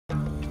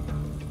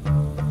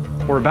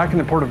We're back in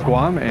the port of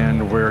Guam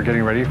and we're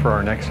getting ready for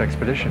our next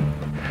expedition.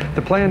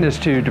 The plan is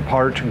to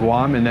depart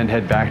Guam and then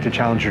head back to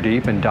Challenger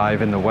Deep and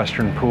dive in the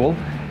western pool,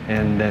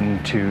 and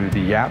then to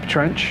the Yap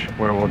Trench,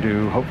 where we'll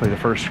do hopefully the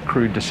first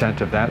crewed descent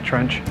of that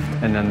trench,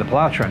 and then the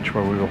Palau Trench,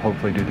 where we will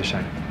hopefully do the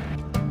same.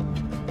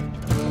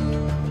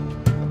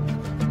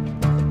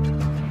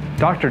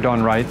 Dr.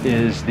 Dawn Wright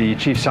is the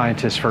chief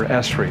scientist for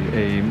ESRI,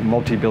 a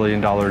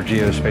multi-billion-dollar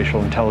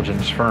geospatial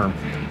intelligence firm,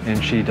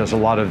 and she does a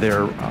lot of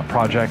their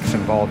projects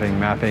involving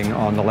mapping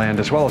on the land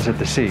as well as at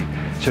the sea.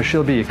 So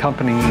she'll be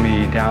accompanying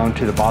me down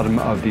to the bottom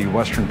of the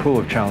western pool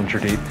of Challenger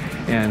Deep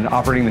and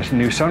operating this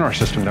new sonar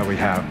system that we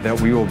have, that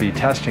we will be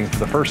testing for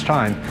the first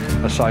time,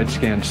 a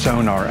side-scan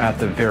sonar at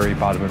the very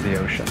bottom of the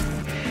ocean.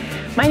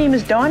 My name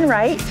is Dawn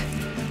Wright.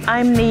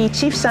 I'm the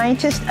chief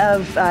scientist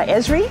of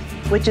ESRI,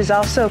 which is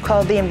also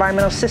called the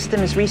Environmental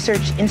Systems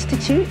Research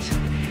Institute,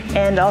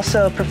 and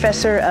also a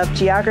professor of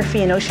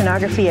geography and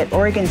oceanography at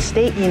Oregon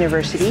State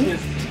University.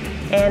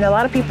 And a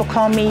lot of people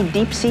call me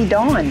Deep Sea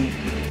Dawn.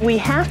 We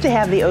have to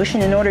have the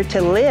ocean in order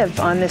to live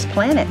on this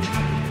planet.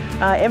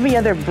 Every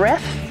other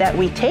breath that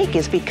we take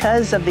is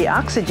because of the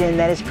oxygen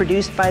that is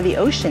produced by the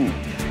ocean.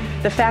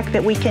 The fact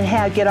that we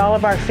can get all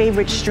of our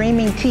favorite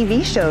streaming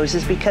TV shows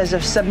is because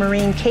of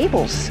submarine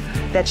cables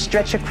that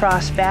stretch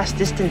across vast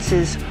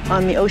distances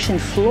on the ocean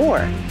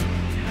floor.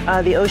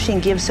 The ocean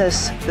gives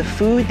us the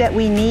food that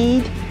we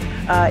need,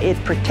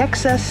 it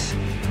protects us,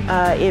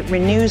 it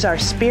renews our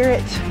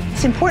spirit.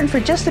 It's important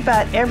for just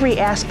about every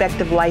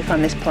aspect of life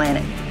on this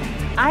planet.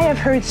 I have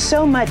heard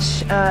so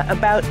much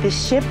about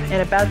this ship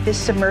and about this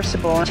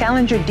submersible.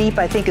 Challenger Deep,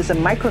 I think, is a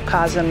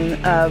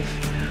microcosm of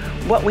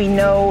what we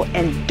know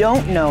and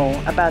don't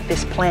know about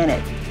this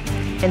planet.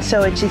 And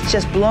so it's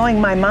just blowing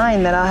my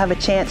mind that I'll have a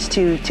chance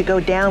to go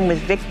down with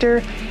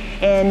Victor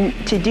and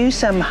to do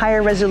some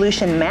higher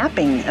resolution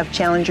mapping of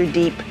Challenger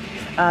Deep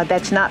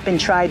that's not been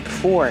tried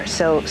before.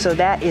 So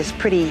that is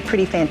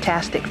pretty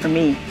fantastic for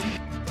me.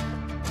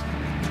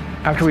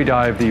 After we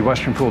dive the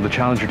western pool of the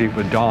Challenger Deep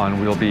with Dawn,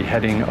 we'll be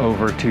heading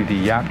over to the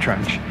Yap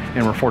Trench.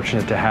 And we're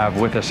fortunate to have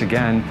with us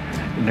again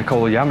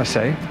Nicole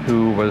Yamasee,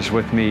 who was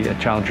with me at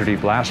Challenger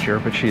Deep last year,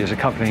 but she is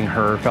accompanying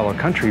her fellow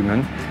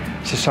countryman,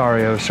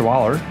 Cesario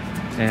Sawaller,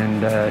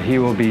 and he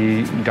will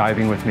be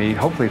diving with me,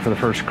 hopefully for the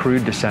first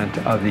crewed descent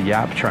of the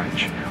Yap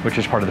Trench, which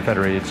is part of the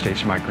Federated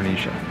States of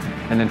Micronesia.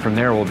 And then from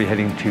there, we'll be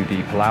heading to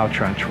the Palau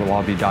Trench, where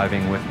I'll be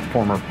diving with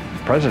former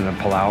President of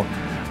Palau,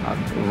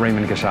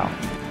 Raymond Gasal.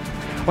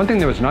 One thing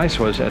that was nice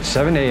was at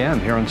 7 a.m.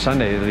 here on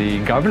Sunday,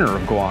 the governor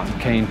of Guam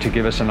came to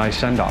give us a nice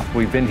send-off.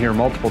 We've been here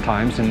multiple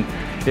times, and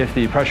if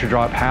the pressure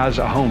drop has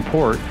a home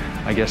port,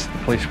 I guess the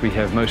place we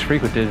have most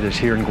frequented is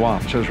here in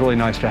Guam. So it was really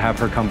nice to have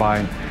her come by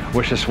and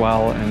wish us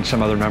well, and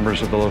some other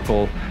members of the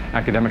local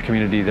academic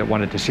community that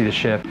wanted to see the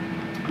ship.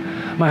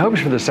 My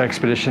hopes for this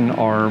expedition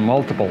are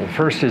multiple.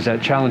 First is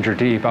at Challenger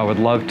Deep, I would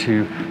love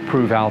to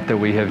prove out that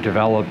we have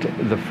developed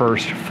the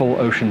first full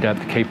ocean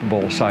depth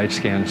capable side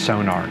scan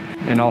sonar,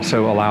 and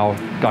also allow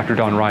Dr.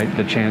 Dawn Wright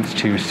the chance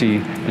to see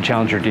the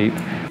Challenger Deep.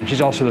 And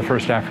she's also the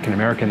first African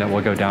American that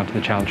will go down to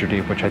the Challenger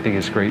Deep, which I think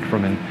is great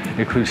from an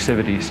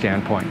inclusivity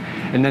standpoint.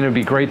 And then it would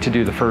be great to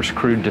do the first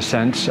crewed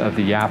descents of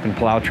the Yap and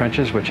Palau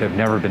Trenches, which have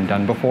never been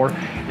done before.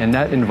 And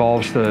that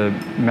involves the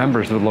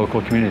members of the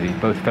local community,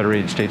 both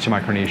Federated States of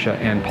Micronesia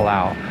and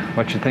Palau,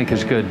 which I think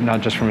is good,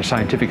 not just from a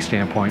scientific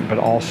standpoint, but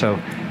also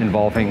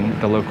involving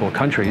the local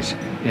countries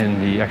in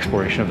the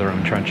exploration of their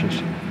own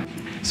trenches.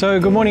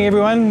 So good morning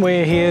everyone,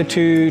 we're here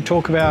to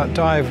talk about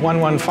dive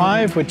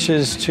 115, which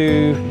is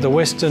to the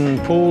western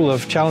pool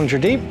of Challenger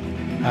Deep,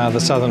 the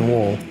southern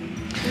wall.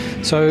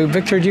 So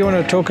Victor, do you want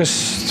to talk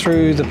us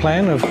through the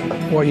plan of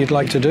what you'd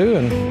like to do?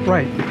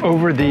 Right.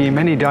 Over the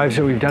many dives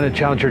that we've done at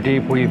Challenger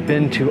Deep, we've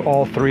been to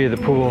all three of the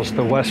pools,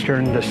 the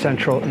western, the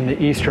central, and the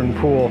eastern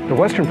pool. The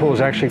western pool is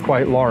actually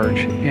quite large,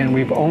 and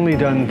we've only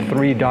done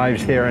 3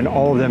 dives there, and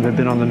all of them have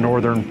been on the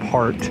northern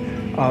part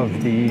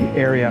of the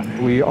area.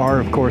 We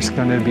are, of course,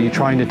 going to be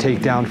trying to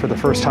take down for the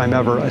first time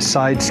ever a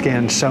side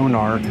scan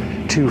sonar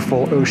to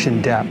full ocean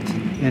depth.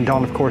 And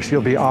Dawn, of course,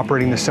 you'll be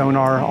operating the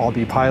sonar, I'll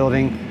be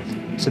piloting.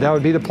 So that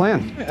would be the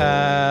plan.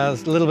 A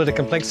little bit of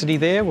complexity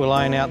there. We'll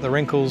iron out the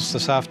wrinkles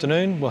this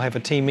afternoon. We'll have a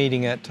team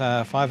meeting at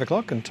 5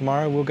 o'clock, and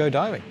tomorrow we'll go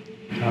diving.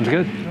 Sounds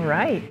good. All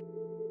right.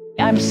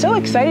 I'm so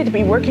excited to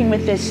be working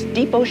with this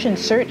Deep Ocean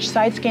Search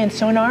side scan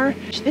sonar.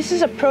 This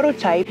is a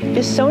prototype.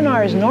 This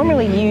sonar is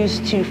normally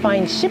used to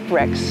find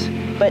shipwrecks,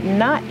 but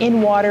not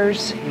in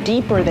waters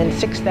deeper than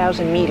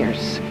 6,000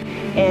 meters.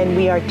 And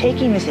we are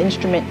taking this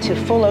instrument to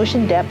full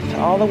ocean depth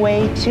all the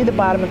way to the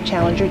bottom of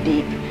Challenger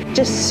Deep.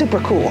 Just super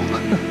cool.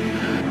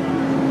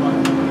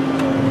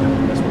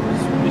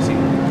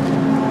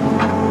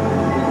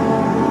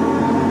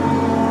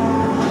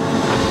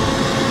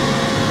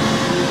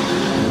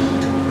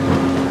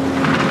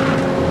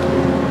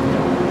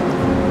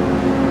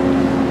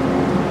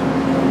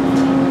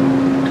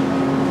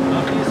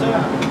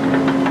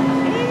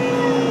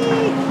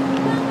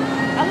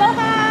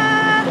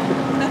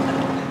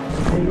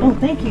 Oh,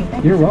 thank you.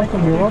 You're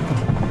welcome, you're welcome.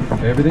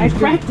 Everything's I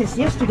practiced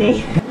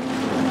yesterday.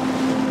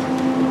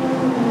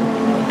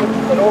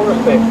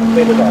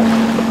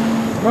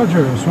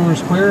 Roger,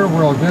 swimmer's clear,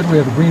 we're all good. We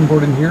have a green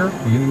board in here,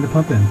 beginning to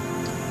pump in.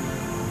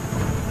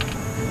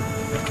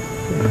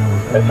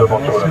 I'm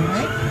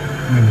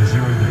going to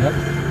zero the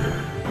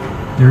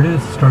depth. There it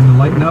is, starting to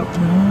lighten up.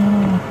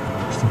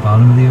 It's the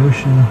bottom of the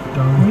ocean,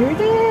 darling. Here it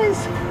is.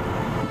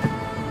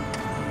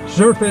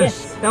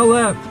 Surface, yes.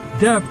 LF,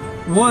 depth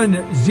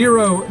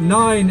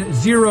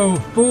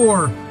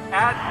 10904.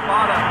 At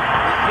bottom.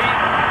 Repeat,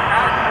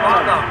 at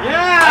bottom.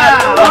 Yeah!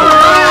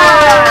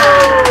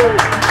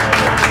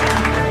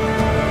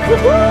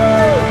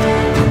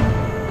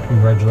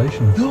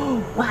 Congratulations.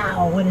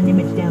 Wow, what an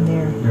image down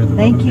there.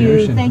 Thank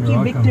you. Thank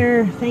you,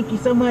 Victor. Thank you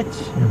so much.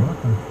 You're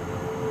welcome.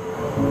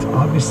 It's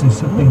obviously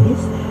something. What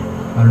is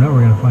that? I don't know,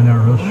 we're going to find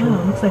out real short.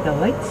 Wow, it looks like a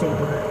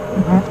lightsaber.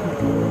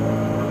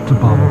 It's a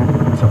bottle.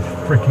 It's a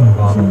freaking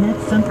bottle. Isn't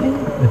that something?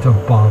 It's a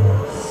bottle.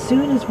 As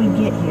soon as we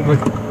get here.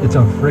 Look, it's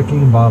a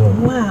freaking bottle.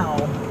 Wow.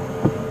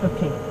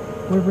 Okay,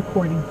 we're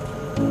recording.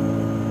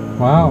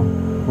 Wow.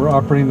 We're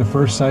operating the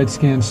first side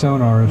scan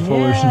sonar at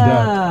full ocean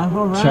depth.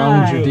 All right.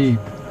 Challenger Deep.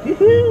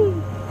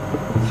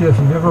 See, if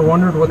you've ever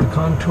wondered what the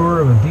contour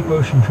of a deep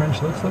ocean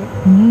trench looks like,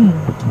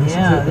 this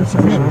is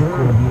a really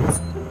cool view.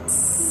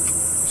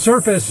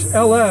 Surface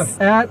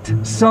LF at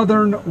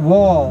southern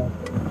wall.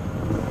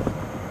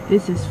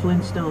 This is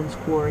Flintstone's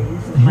quarry.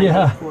 This is my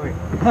name for it.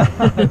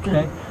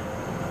 Okay.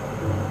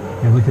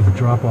 Yeah, look at the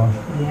drop off.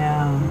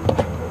 Yeah.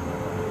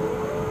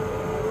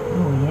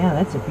 Oh yeah,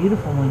 that's a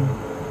beautiful one.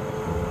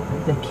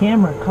 The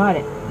camera caught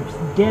it. It's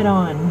dead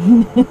on.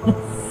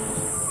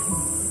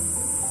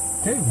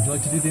 Okay, would you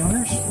like to do the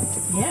honors?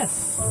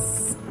 Yes.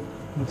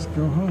 Let's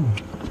go home.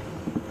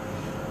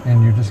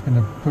 And you're just going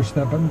to push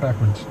that button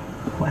backwards.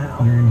 Wow.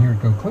 And you're going to hear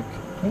it go click.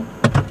 Okay.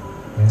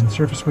 And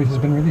surface weight has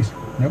been released.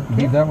 Nope,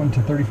 leave that one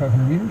to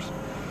 3,500 meters.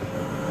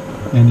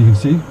 And you can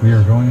see we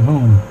are going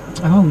home.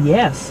 Oh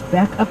yes,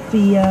 back up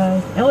the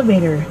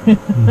elevator.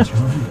 That's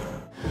right.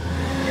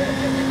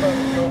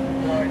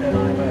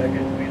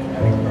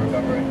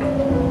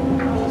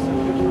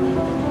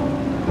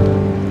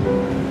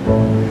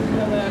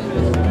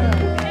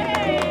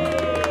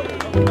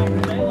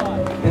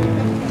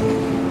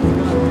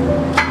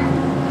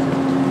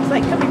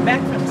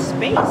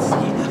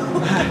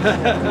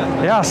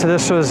 Yeah, so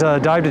this was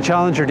Dive to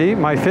Challenger Deep,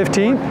 my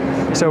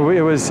 15th. So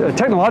it was a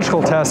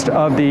technological test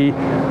of the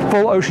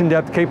full ocean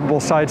depth capable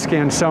side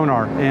scan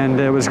sonar, and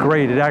it was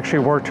great. It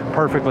actually worked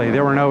perfectly.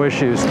 There were no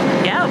issues.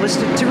 Yeah, it was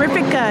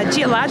terrific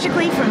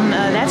geologically from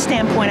that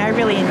standpoint. I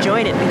really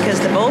enjoyed it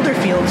because the boulder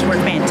fields were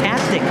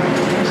fantastic.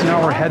 So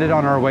now we're headed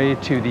on our way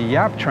to the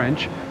Yap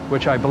Trench,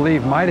 which I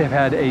believe might have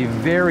had a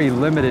very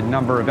limited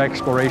number of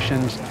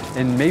explorations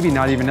and maybe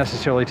not even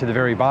necessarily to the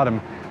very bottom.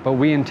 But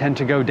we intend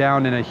to go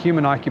down in a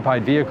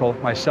human-occupied vehicle,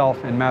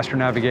 myself and Master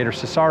Navigator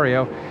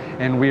Cesario,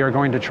 and we are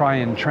going to try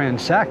and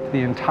transect the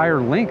entire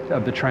length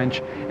of the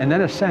trench and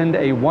then ascend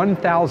a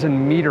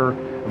 1,000-meter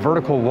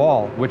vertical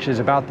wall, which is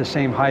about the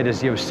same height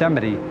as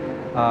Yosemite,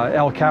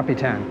 El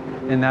Capitan,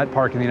 in that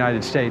park in the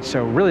United States.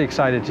 So really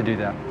excited to do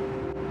that.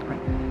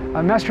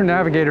 Master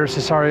Navigator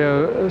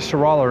Cesario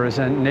Saraller is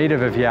a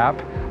native of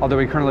Yap, although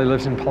he currently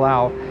lives in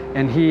Palau,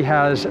 and he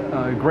has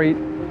a great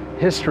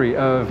history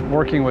of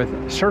working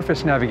with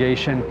surface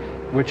navigation,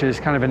 which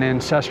is kind of an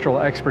ancestral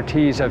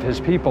expertise of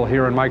his people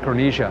here in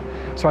Micronesia.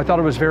 So I thought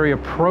it was very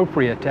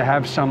appropriate to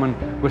have someone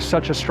with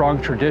such a strong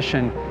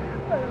tradition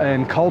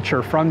and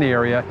culture from the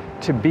area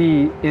to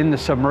be in the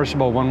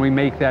submersible when we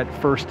make that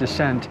first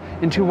descent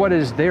into what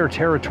is their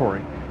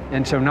territory.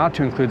 And so not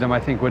to include them, I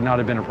think, would not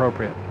have been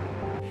appropriate.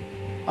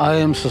 I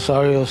am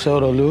Cesario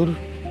Saraller.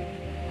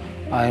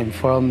 I am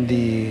from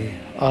the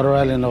outer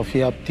island of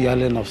Yap, the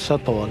island of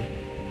Satawal.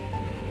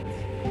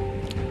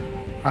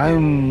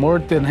 I'm more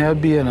than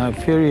happy and I'm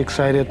very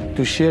excited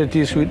to share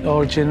this with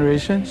our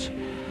generations,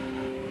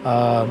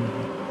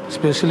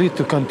 especially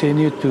to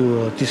continue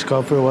to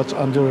discover what's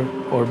under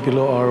or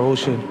below our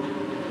ocean,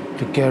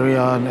 to carry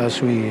on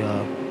as we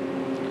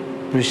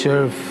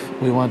preserve.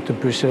 We want to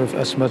preserve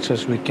as much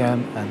as we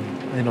can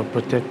and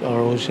protect our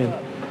ocean.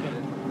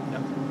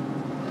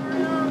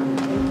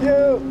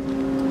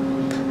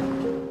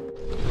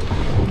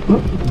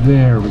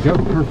 There we go,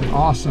 perfect,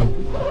 awesome.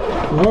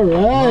 All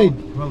right.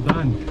 Well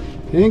done.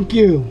 Thank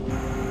you.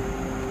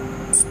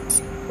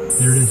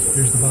 There it is.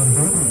 Here's the bottom.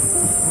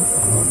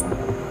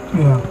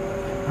 Yeah.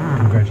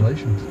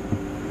 Congratulations.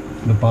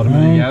 The bottom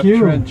of the Yap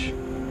Trench.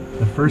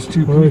 The first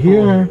two people.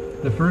 Here.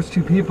 The first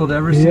two people to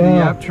ever see the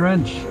Yap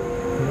Trench.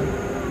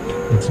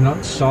 It's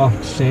not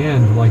soft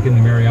sand like in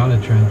the Mariana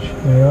Trench.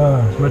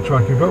 Yeah. It's much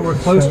rockier, but we're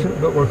close to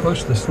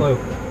the slope.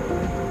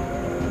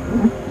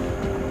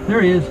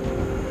 There he is.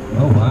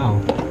 Oh wow.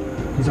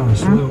 He's on a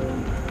slope.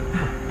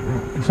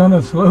 It's on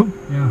a slope?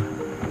 Yeah.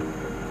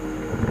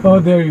 Oh,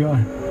 there you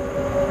are.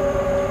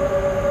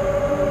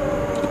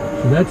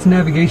 So that's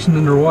navigation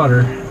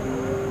underwater.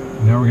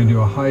 Now we're going to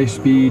do a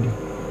high-speed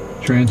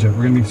transit.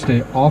 We're going to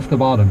stay off the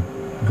bottom,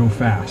 go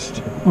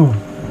fast. Oh,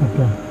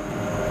 okay.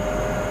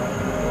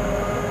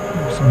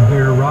 There's some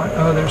bare rock.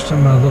 Oh, there's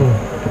some little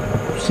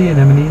sea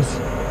anemones.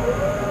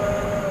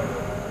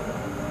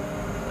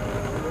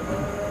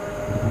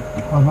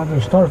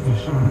 another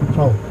starfish.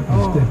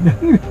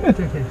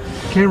 Okay.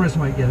 Cameras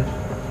might get it.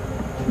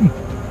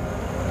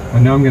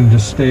 And now I'm going to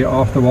just stay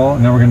off the wall,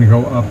 and now we're going to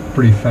go up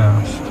pretty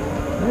fast.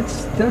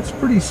 That's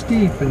pretty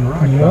steep and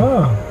rocky.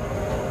 Yeah.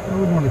 I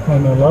would want to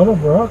climb And a lot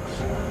of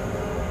rocks.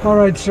 All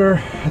right, sir.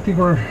 I think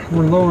we're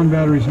low on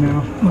batteries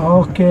now.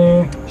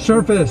 Okay.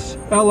 Surface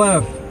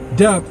LF,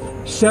 depth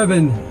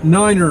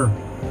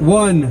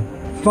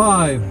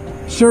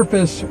 7,9er,15.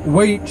 Surface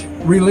weight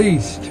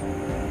released.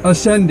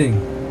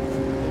 Ascending.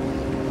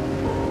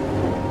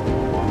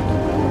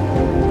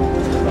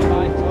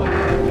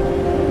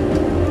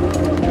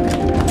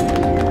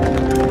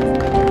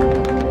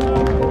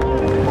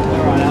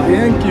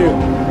 Thank you.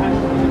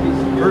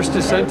 First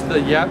descent to the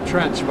Yap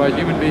Trench by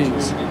human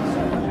beings.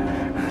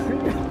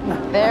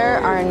 There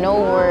are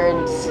no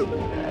words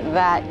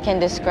that can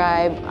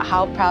describe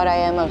how proud I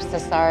am of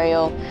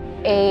Cesario,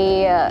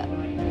 a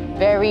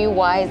very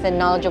wise and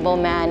knowledgeable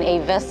man, a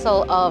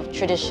vessel of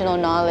traditional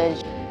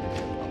knowledge.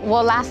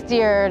 Well, last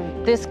year,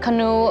 this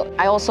canoe,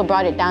 I also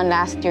brought it down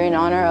last year in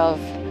honor of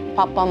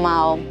Papa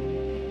Mau,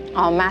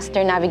 a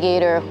master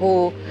navigator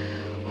who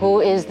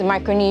is the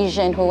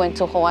Micronesian who went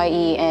to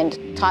Hawaii and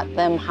taught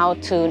them how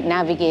to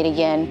navigate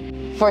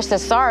again. For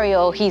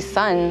Cesario, his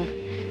son,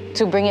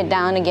 to bring it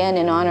down again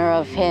in honor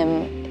of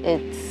him,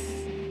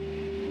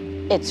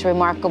 it's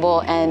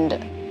remarkable, and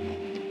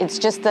it's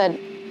just a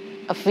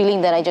feeling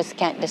that I just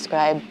can't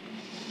describe.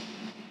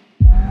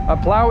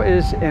 Palau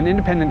is an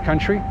independent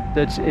country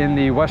that's in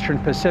the Western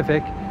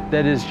Pacific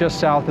that is just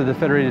south of the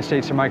Federated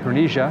States of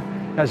Micronesia.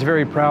 It has a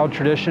very proud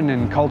tradition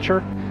and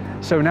culture.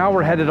 So now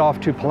we're headed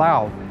off to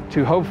Palau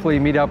to hopefully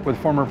meet up with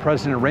former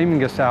President Raymond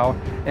Gassau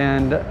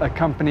and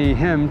accompany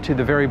him to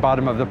the very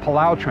bottom of the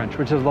Palau Trench,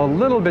 which is a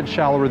little bit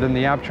shallower than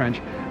the Yap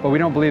Trench, but we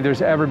don't believe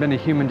there's ever been a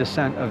human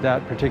descent of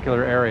that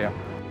particular area.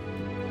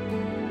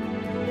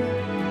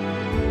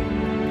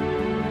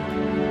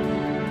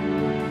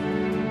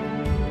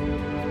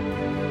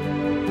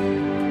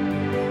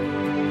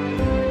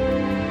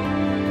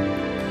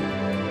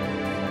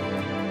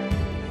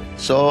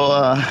 So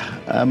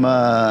I'm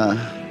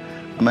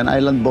an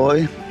island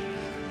boy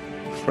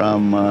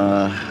from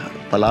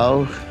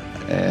Palau,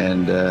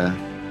 and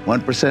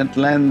 1%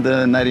 land,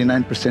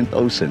 99%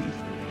 ocean.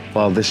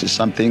 Well, this is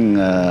something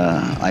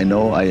I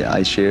know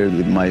I shared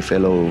with my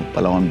fellow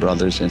Palauan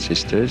brothers and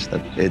sisters,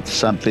 that it's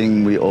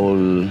something we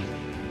all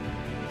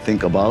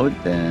think about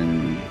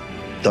and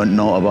don't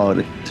know about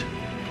it.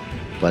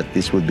 But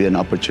this would be an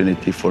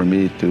opportunity for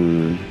me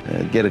to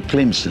get a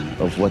glimpse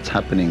of what's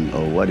happening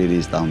or what it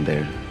is down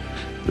there,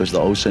 because the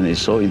ocean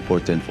is so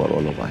important for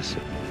all of us.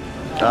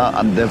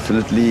 I'm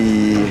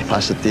definitely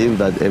positive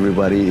that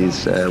everybody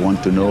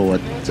want to know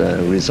what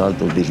the result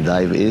of this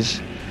dive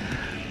is,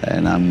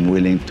 and I'm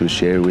willing to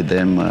share with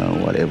them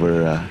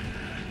whatever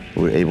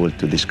we're able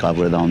to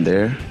discover down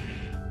there.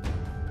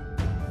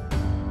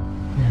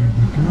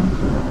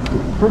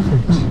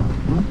 Perfect.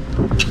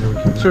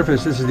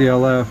 Surface, this is the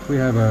LF. We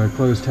have a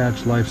closed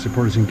hatch, life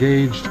support is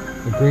engaged.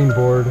 The green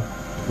board,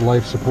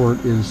 life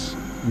support is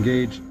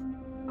engaged.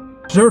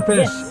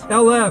 Surface, yes.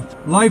 LF,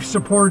 life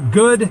support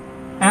good.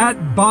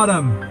 At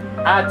bottom.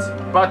 At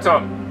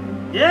bottom.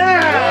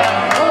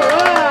 Yeah! All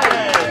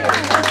right!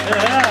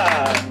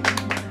 Yeah!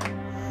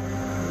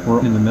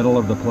 We're in the middle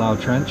of the Palau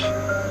Trench,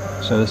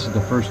 so this is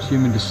the first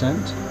human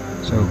descent.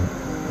 So,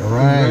 all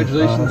right.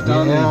 Congratulations,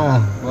 Don.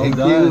 Yeah. Well Thank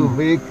done. you,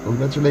 Vic.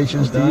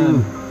 Congratulations to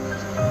you.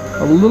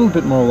 A little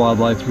bit more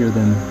wildlife here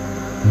than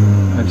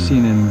I've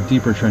seen in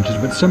deeper trenches,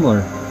 but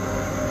similar.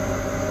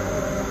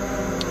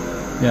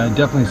 Yeah, I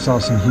definitely saw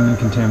some human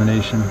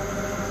contamination.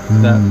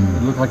 That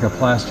looked like a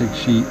plastic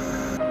sheet.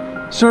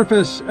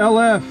 Surface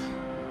LF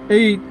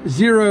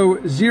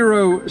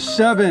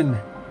 8007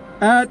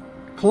 at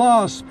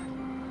clasp.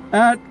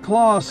 A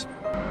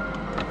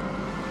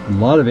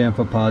lot of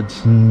amphipods.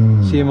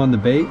 See them on the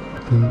bait?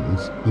 He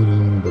is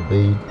eating the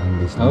bait on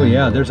this. Oh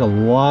yeah, there's a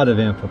lot of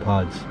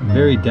amphipods.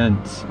 Very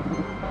dense.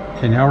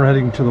 Okay, now we're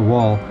heading to the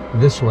wall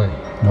this way.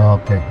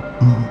 Okay.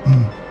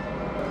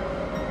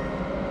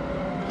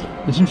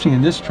 It's interesting,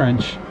 in this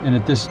trench and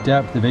at this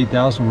depth of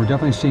 8,000, we're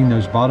definitely seeing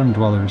those bottom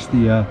dwellers,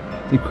 the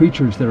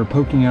creatures that are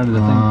poking out of the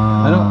thing.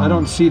 I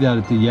don't see that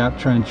at the Yap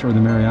Trench or the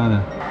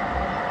Mariana.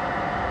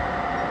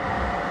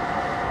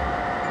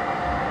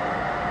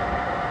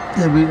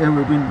 Have you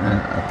ever been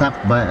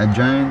attacked by a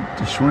giant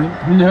shrimp?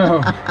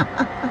 No.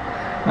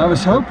 I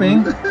was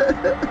hoping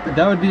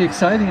that would be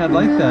exciting. I'd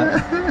like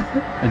that.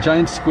 A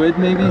giant squid,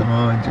 maybe? Oh,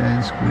 a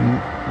giant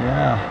squid.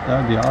 Yeah, that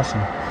would be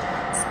awesome.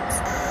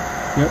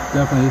 Yep,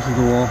 definitely. This is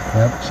the wall.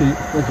 Yep. See,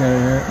 look at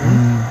it here.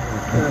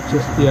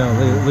 Just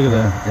look at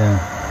that. Yeah.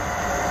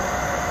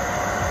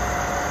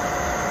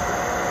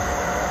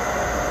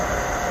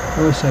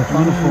 Oh, it's a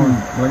uniform.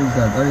 What is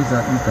that? What is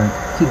that?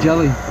 It's a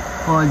jelly.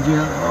 Oh, a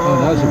jelly. Oh,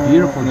 that was a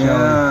beautiful jelly.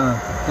 Yeah.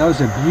 That was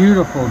a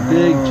beautiful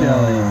big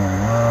jelly.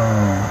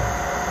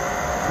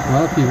 Wow.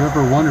 Well, if you've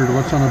ever wondered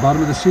what's on the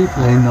bottom of the seafloor,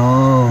 I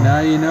know.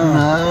 now you know.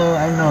 No,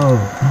 I know.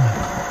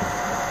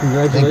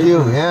 Congratulations. Thank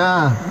you.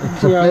 Yeah.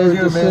 It's a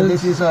pleasure, man.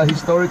 This is a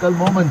historical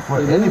moment for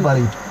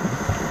anybody.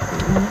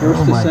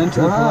 First descent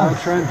to the Palau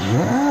Trench.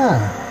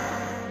 Yeah.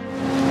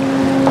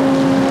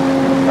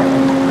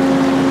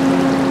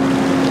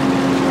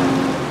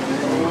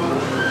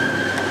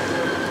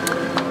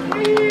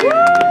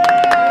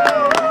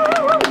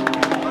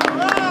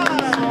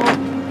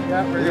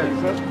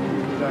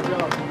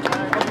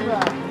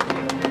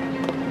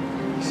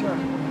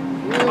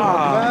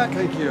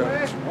 Thank you.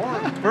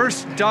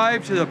 First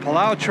dive to the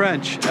Palau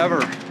Trench ever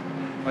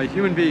by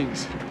human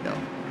beings.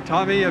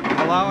 Tommy of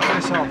Palau and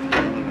myself.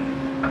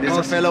 There's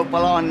a fellow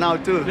Palauan now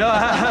too.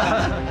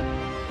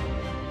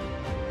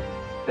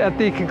 At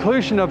the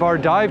conclusion of our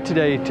dive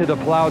today to the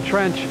Palau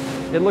Trench,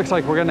 it looks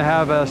like we're going to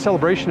have a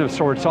celebration of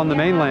sorts on the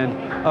mainland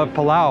of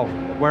Palau,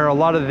 where a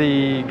lot of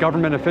the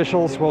government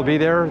officials will be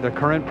there, the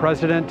current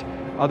president,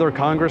 other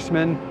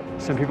congressmen,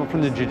 some people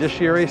from the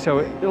judiciary. So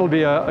it'll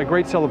be a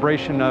great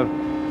celebration of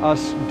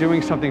us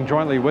doing something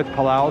jointly with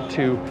Palau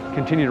to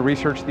continue to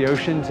research the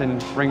oceans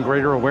and bring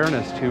greater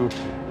awareness to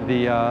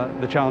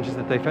the challenges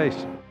that they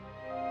face.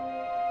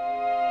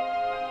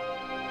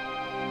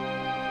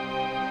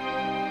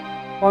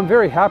 Well, I'm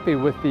very happy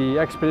with the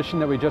expedition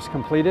that we just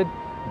completed,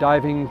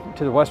 diving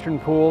to the western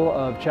pool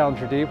of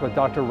Challenger Deep with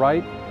Dr.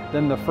 Wright,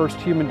 then the first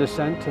human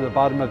descent to the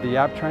bottom of the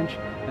Yap Trench,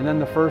 and then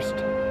the first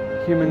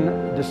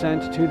human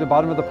descent to the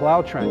bottom of the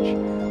Palau Trench.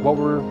 What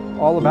we're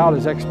all about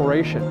is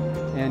exploration,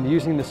 and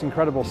using this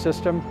incredible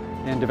system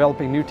and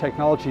developing new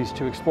technologies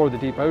to explore the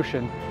deep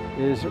ocean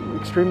is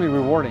extremely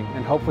rewarding,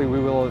 and hopefully we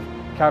will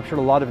have captured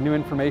a lot of new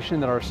information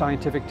that our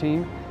scientific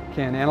team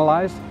can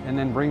analyze and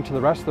then bring to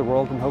the rest of the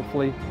world and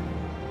hopefully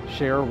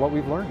share what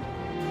we've learned.